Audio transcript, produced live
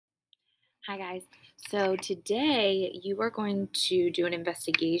Hi guys. So today you are going to do an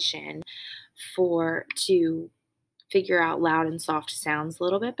investigation to figure out loud and soft sounds a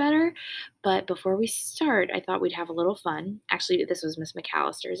little bit better. But before we start, I thought we'd have a little fun. Actually, this was Miss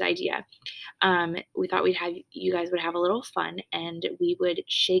McAllister's idea. We thought you guys would have a little fun, and we would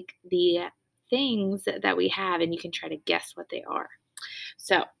shake the things that we have, and you can try to guess what they are.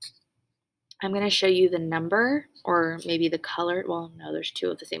 So I'm going to show you the number or maybe the color. Well, no, there's two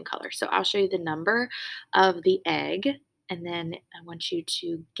of the same color. So I'll show you the number of the egg, and then I want you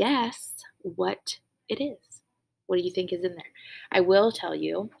to guess what it is. What do you think is in there? I will tell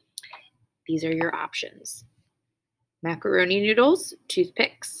you, these are your options: macaroni noodles,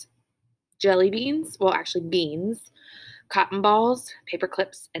 toothpicks, jelly beans, well, actually beans, cotton balls, paper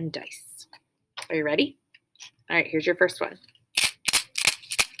clips, and dice. Are you ready? All right, here's your first one.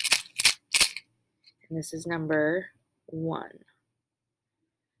 And this is number 1.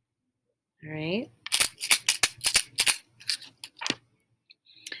 All right.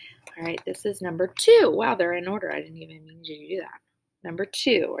 All right, this is number 2. Wow, they're in order. I didn't even mean you to do that. Number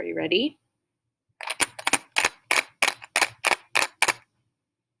 2, are you ready?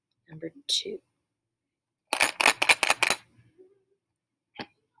 Number 2.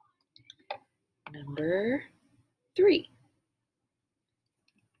 Number 3.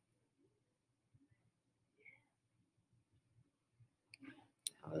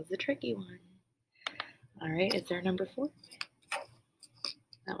 That was the tricky one. All right, is there number 4?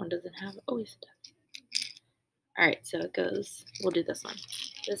 That one doesn't have, oh, yes it does. All right, so it goes, we'll do this one.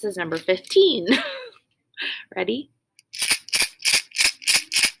 This is number 15. Ready?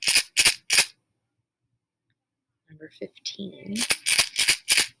 Number 15.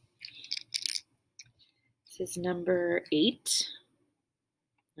 This is number 8.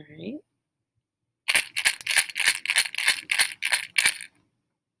 All right.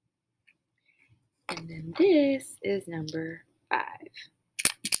 And then this is number 5.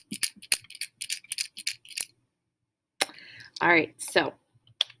 All right, so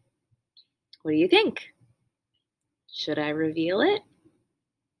what do you think? Should I reveal it?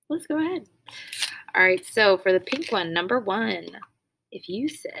 Let's go ahead. All right, so for the pink one, number 1, if you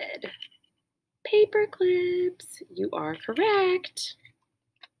said paper clips, you are correct.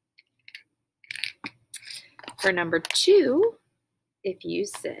 For number 2, if you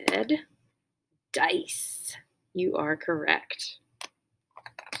said dice, you are correct.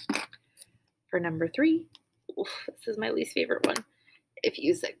 For number 3, this is my least favorite one. If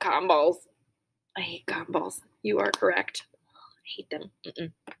you said cotton balls, I hate cotton balls, you are correct. I hate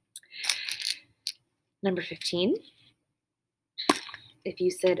them. Number 15, if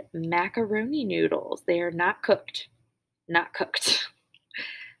you said macaroni noodles, they are not cooked,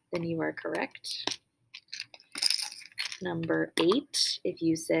 then you are correct. Number 8, if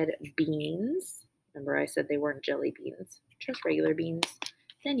you said beans, remember I said they weren't jelly beans, just regular beans,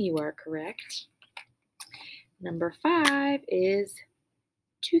 then you are correct. Number 5 is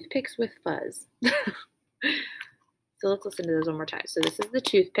toothpicks with fuzz. So let's listen to those one more time. So this is the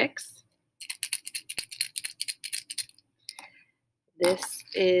toothpicks. This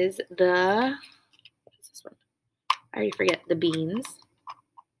is the, what is this one? I already forget, the beans.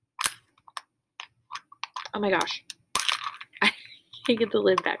 Oh my gosh. I can't get the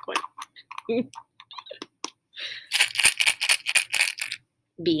lid back one.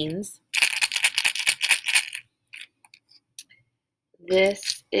 Beans.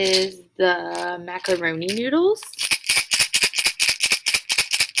 This is the macaroni noodles.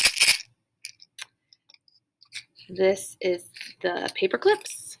 This is the paper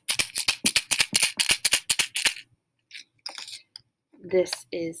clips. This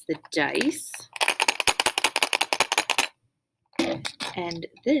is the dice. And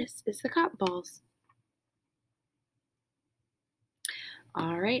this is the cotton balls.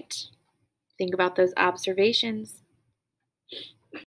 All right. Think about those observations.